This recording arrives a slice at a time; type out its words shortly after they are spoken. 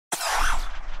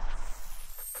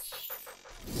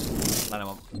Line him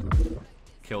up.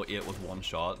 Kill 8 with 1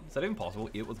 shot. Is that even possible?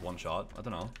 8 with 1 shot? I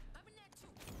don't know.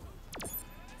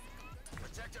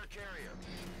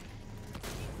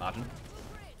 Imagine.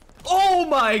 Oh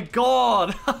my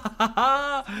god!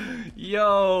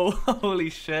 Yo, holy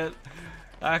shit.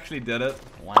 I actually did it.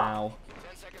 Wow.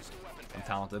 I'm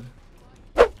talented.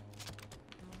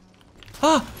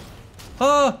 Ah!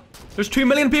 Ah! There's 2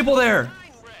 million people there!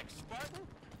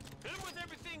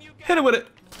 Hit it with it!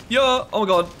 Yeah! Oh my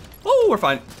god. Oh, we're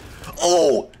fine.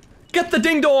 Oh! Get the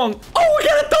ding dong! Oh, we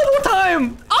get it double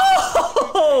time!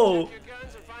 Oh!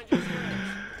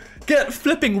 Get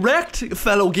flipping wrecked,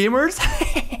 fellow gamers!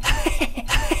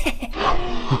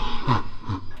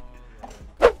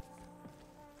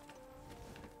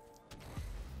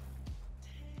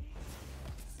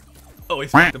 Oh,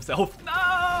 he's fucked himself.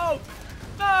 No!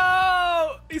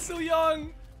 No! He's so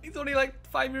young. He's only like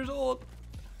 5 years old.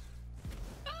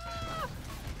 Ah!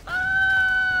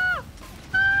 Ah!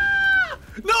 Ah!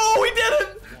 No, he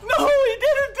didn't! No, he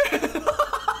didn't!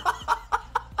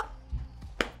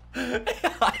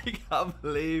 I can't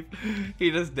believe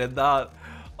he just did that.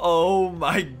 Oh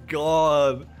my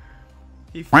god.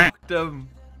 He fucked him.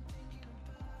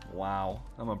 Wow,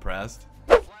 I'm impressed.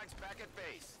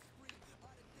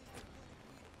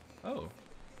 Oh.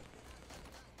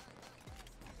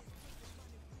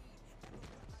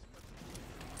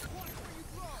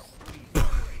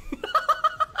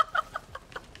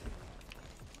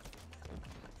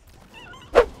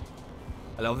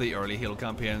 I love the early heal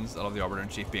campaigns. I love the Arbiter in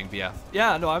Chief being VF.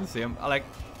 Yeah, no, I'm the same. I like,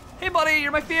 hey buddy,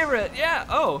 you're my favorite. Yeah,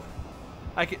 oh.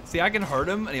 I can hurt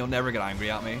him and he'll never get angry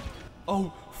at me.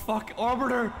 Oh, fuck,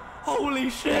 Arbiter.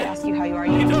 Holy shit! They ask you how you are,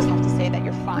 you just have to say that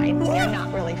you're fine. What? You're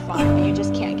not really fine, but you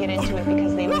just can't get into it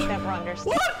because they would never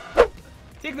understand. What?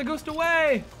 Take the ghost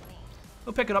away!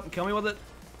 Go pick it up and kill me with it.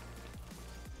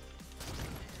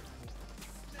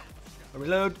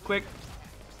 Reload, quick.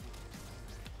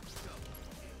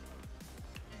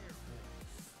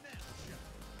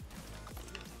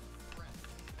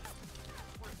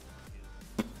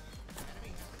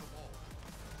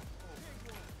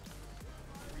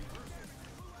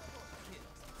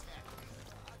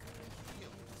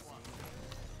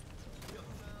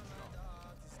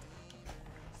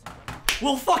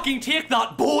 We'll fucking take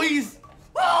that, boys!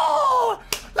 Oh,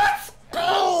 let's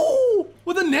go!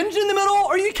 With a ninja in the middle?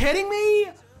 Are you kidding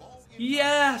me?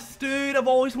 Yes, dude, I've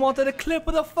always wanted a clip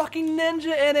with a fucking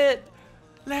ninja in it.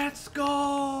 Let's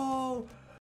go!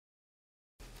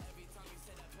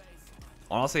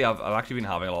 Honestly, I've actually been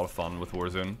having a lot of fun with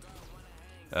Warzone.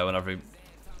 Whenever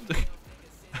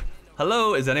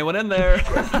Hello, is anyone in there? Look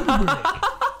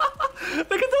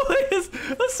at the way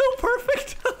that's so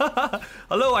perfect.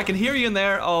 Hello, I can hear you in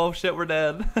there. Oh shit, we're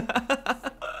dead.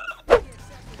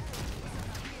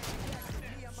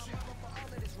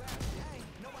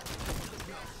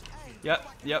 Yep.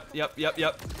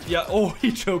 Yeah. Oh,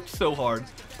 he choked so hard.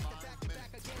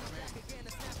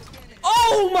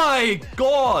 Oh my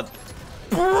god,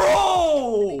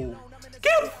 bro!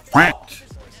 Get fucked,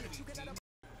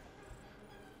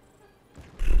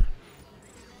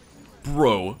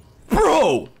 bro.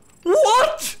 Bro,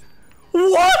 what?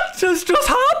 What has just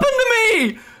happened to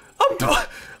me?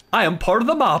 I am part of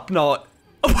the map now.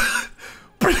 Wait,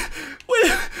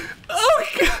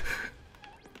 okay.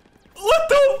 What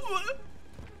the?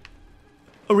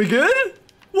 Are we good?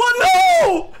 What?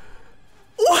 No!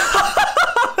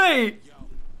 Why?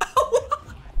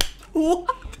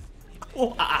 What?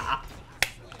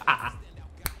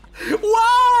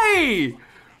 Why?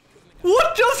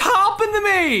 What just happened to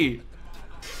me?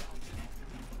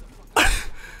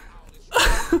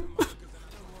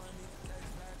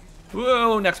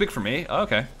 Whoa, next week for me? Oh,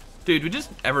 okay. Dude, would you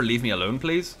just ever leave me alone,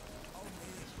 please?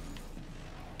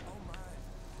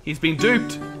 He's been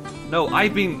duped. No,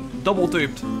 I've been double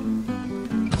duped.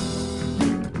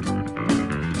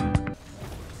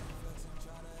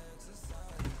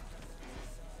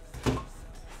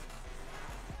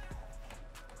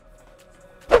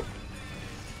 I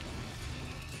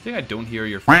think I don't hear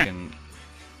your fucking...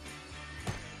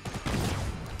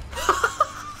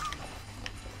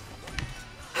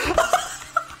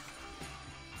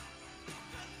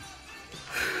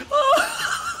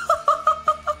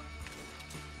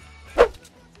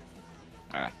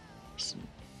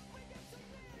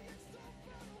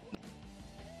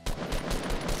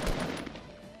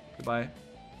 Goodbye.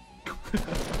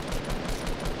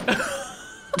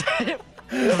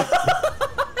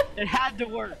 It had to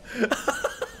work.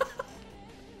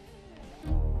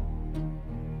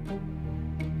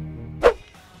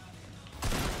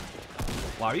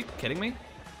 Wow, are you kidding me?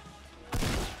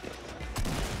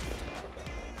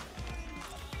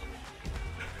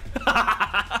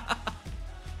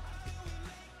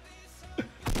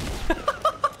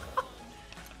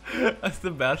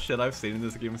 the best shit I've seen in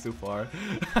this game so far.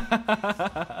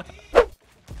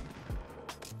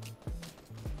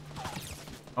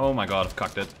 Oh my god, I've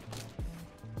cocked it.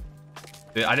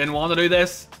 Dude, I didn't want to do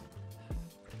this.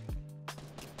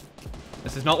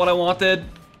 This is not what I wanted.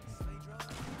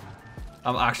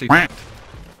 I'm actually f***ed.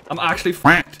 I'm actually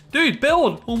f***ed. Dude,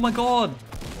 build! Oh my god.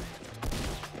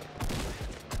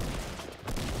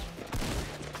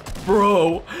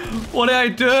 Bro, what did I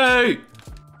do?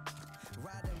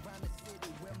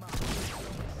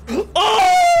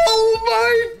 Oh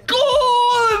my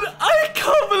god! I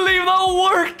can't believe that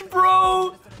worked,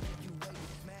 bro!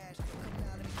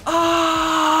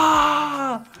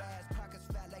 Ah!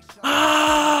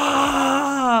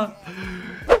 Ah!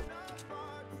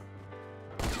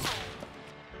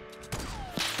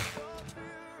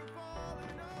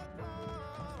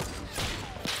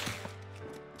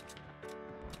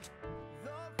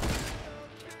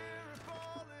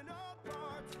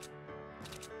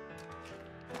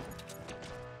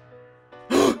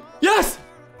 Yes!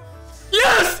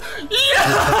 Yes!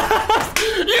 Yes!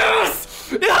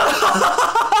 Yes!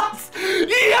 Yes!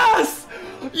 Yes!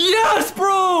 Yes,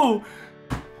 bro!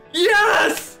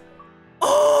 Yes!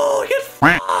 Oh, get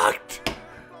fucked!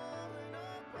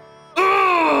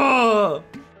 Ugh!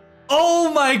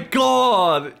 Oh my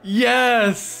god!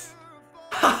 Yes!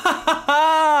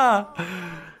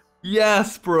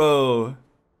 Yes, bro!